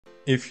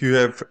If you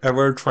have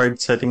ever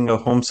tried setting a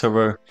home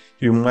server,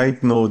 you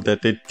might know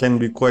that it can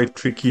be quite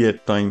tricky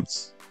at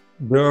times.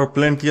 There are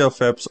plenty of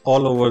apps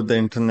all over the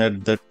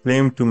internet that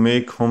claim to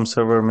make home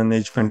server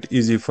management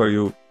easy for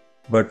you,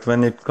 but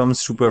when it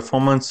comes to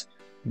performance,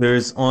 there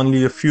is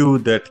only a few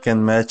that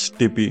can match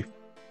Tipi.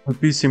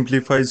 Tipi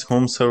simplifies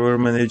home server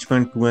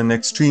management to an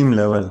extreme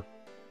level.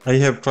 I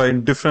have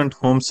tried different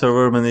home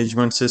server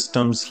management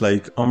systems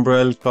like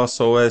Umbrel and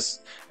CasaOS,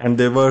 and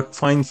they work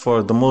fine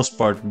for the most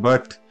part,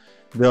 but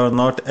they are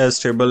not as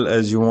stable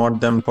as you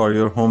want them for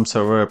your home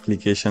server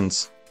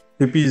applications.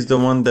 Tipi is the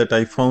one that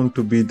I found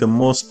to be the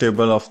most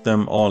stable of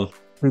them all.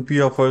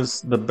 Tipi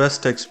offers the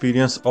best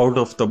experience out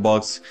of the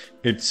box.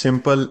 It's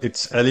simple,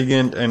 it's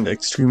elegant, and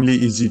extremely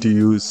easy to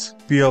use.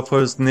 Tipi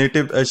offers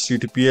native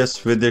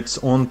HTTPS with its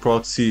own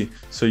proxy,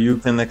 so you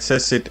can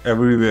access it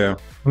everywhere.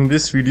 In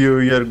this video,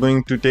 we are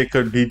going to take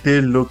a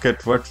detailed look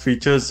at what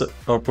features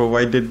are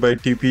provided by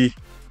Tipi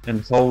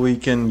and how we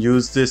can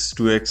use this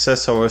to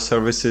access our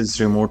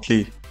services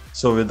remotely.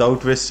 So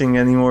without wasting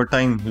any more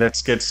time,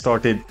 let's get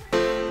started.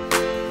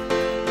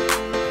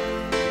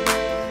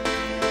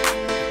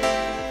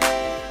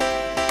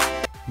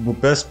 The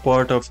best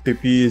part of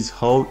Tipi is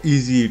how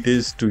easy it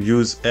is to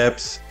use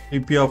apps.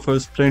 Tipi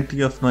offers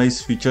plenty of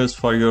nice features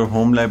for your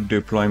home lab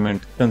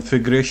deployment.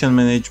 Configuration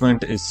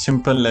management is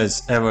simple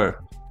as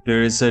ever.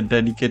 There is a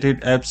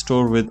dedicated app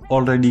store with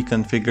already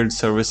configured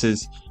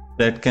services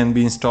that can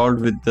be installed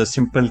with the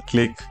simple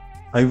click.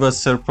 I was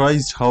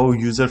surprised how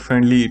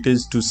user-friendly it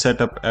is to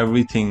set up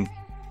everything.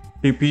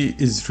 Tipi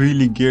is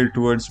really geared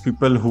towards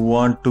people who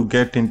want to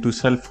get into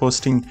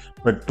self-hosting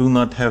but do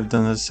not have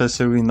the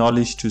necessary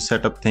knowledge to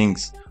set up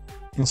things.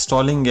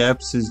 Installing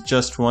apps is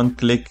just one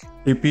click.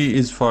 Tipi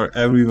is for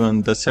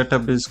everyone. The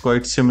setup is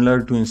quite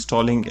similar to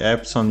installing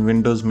apps on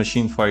Windows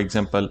machine, for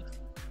example.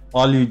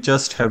 All you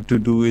just have to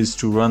do is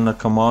to run a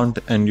command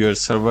and your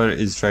server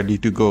is ready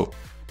to go.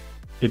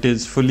 It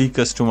is fully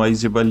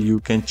customizable.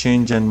 You can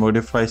change and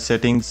modify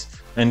settings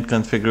and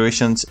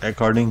configurations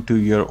according to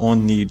your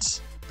own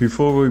needs.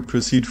 Before we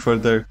proceed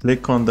further,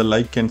 click on the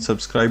like and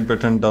subscribe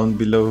button down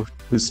below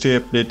to stay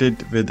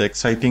updated with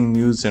exciting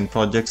news and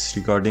projects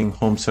regarding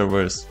home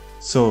servers.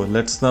 So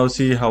let's now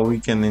see how we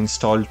can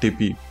install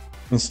Tipi.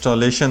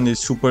 Installation is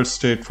super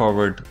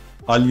straightforward.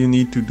 All you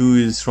need to do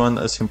is run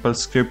a simple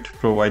script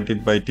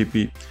provided by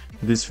Tipi.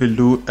 This will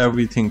do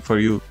everything for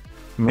you.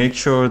 Make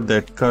sure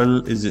that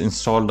curl is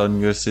installed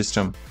on your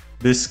system.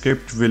 This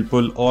script will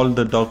pull all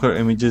the Docker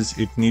images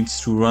it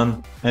needs to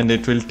run, and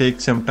it will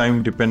take some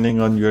time depending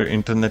on your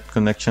internet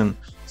connection,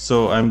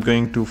 so I'm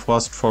going to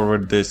fast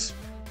forward this.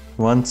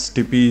 Once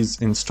Tipi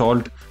is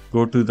installed,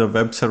 go to the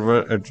web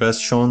server address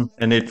shown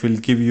and it will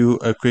give you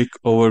a quick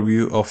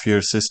overview of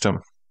your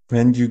system.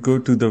 When you go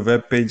to the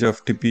web page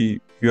of Tipi,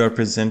 you are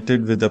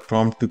presented with a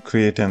prompt to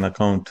create an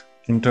account.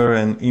 Enter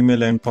an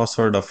email and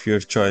password of your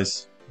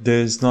choice. There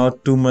is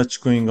not too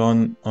much going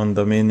on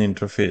the main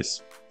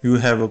interface. You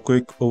have a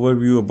quick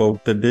overview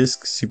about the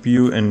disk,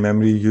 CPU, and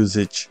memory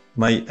usage.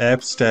 My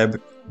Apps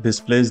tab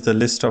displays the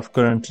list of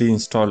currently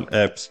installed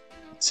apps.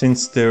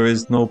 Since there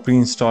is no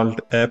pre-installed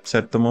apps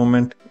at the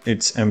moment,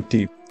 it's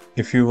empty.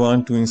 If you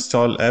want to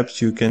install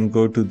apps, you can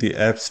go to the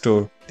App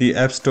Store. The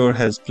App Store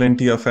has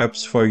plenty of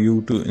apps for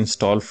you to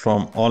install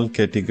from all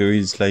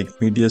categories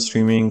like media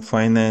streaming,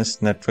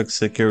 finance, network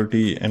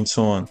security, and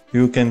so on.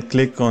 You can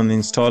click on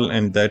install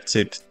and that's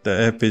it.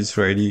 The app is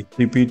ready.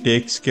 Tipi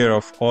takes care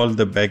of all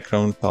the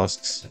background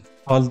tasks.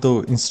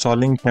 Although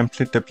installing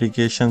template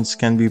applications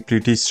can be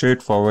pretty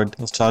straightforward,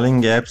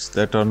 installing apps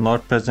that are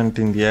not present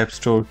in the App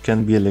Store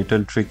can be a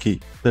little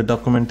tricky. The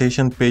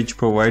documentation page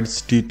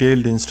provides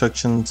detailed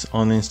instructions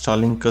on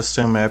installing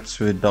custom apps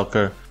with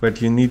Docker,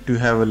 but you need to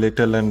have a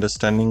little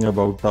understanding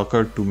about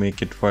Docker to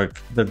make it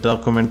work. The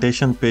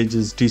documentation page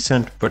is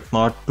decent but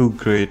not too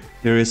great.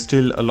 There is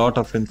still a lot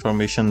of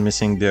information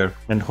missing there,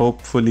 and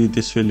hopefully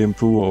this will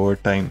improve over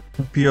time.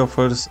 Tipi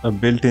offers a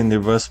built-in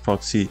reverse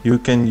proxy. You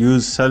can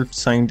use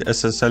self-signed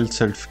SSL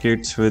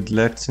certificates with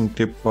Let's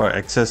Encrypt for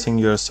accessing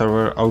your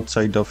server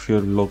outside of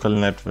your local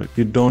network.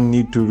 You don't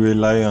need to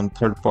rely on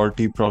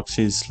third-party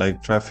proxies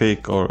like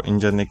Traffic or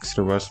Nginx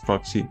reverse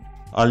proxy.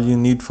 All you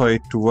need for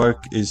it to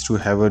work is to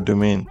have a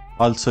domain.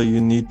 Also,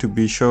 you need to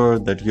be sure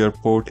that your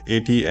port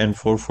 80 and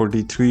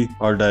 443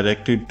 are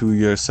directed to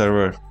your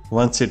server.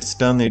 Once it's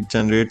done, it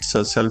generates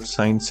a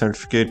self-signed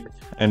certificate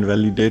and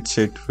validates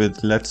it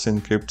with Let's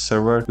Encrypt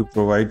server to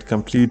provide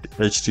complete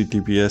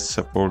HTTPS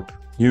support.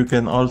 You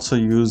can also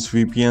use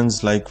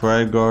VPNs like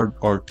WireGuard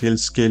or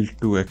Tailscale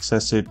to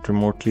access it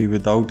remotely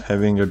without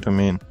having a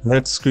domain.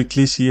 Let's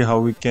quickly see how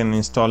we can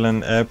install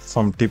an app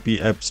from Tipi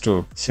App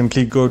Store.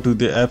 Simply go to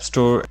the App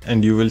Store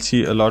and you will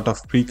see a lot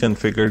of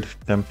pre-configured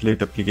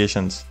template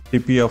applications.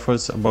 Tipi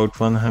offers about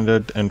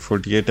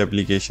 148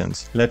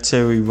 applications. Let's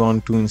say we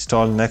want to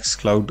install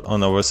Nextcloud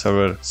on our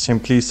server.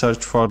 Simply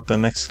search for the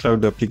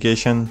Nextcloud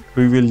application.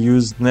 We will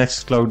use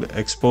Nextcloud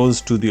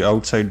exposed to the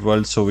outside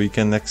world so we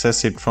can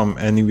access it from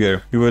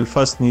anywhere. You will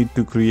first need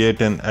to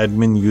create an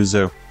admin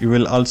user. You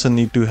will also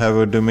need to have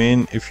a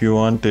domain if you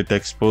want it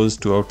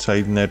exposed to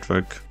outside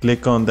network.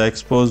 Click on the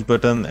expose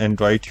button and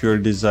write your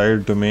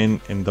desired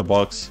domain in the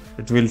box.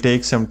 It will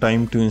take some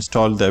time to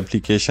install the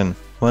application.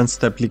 Once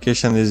the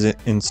application is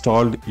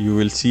installed, you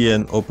will see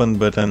an open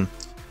button.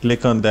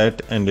 Click on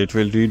that and it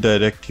will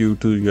redirect you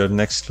to your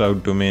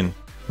Nextcloud domain.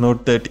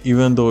 Note that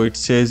even though it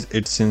says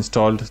it's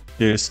installed,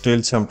 there is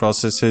still some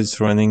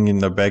processes running in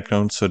the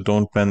background, so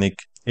don't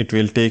panic. It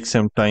will take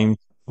some time.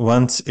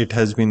 Once it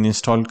has been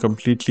installed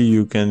completely,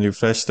 you can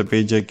refresh the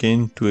page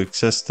again to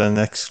access the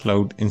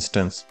Nextcloud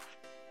instance.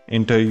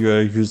 Enter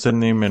your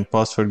username and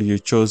password you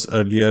chose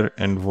earlier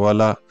and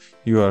voila,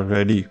 you are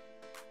ready.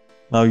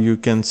 Now you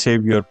can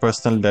save your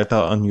personal data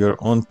on your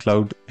own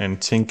cloud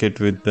and sync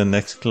it with the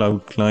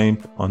Nextcloud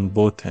client on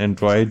both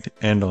Android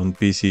and on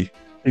PC.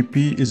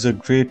 Tipi is a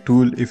great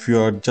tool if you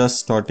are just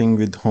starting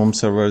with home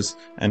servers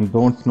and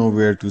don't know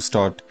where to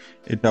start.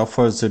 It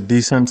offers a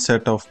decent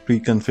set of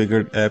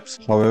pre-configured apps.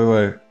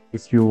 However,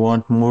 if you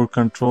want more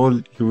control,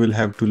 you will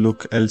have to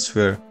look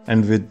elsewhere.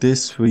 And with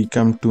this, we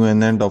come to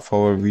an end of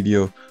our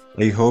video.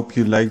 I hope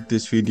you liked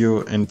this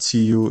video and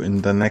see you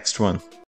in the next one.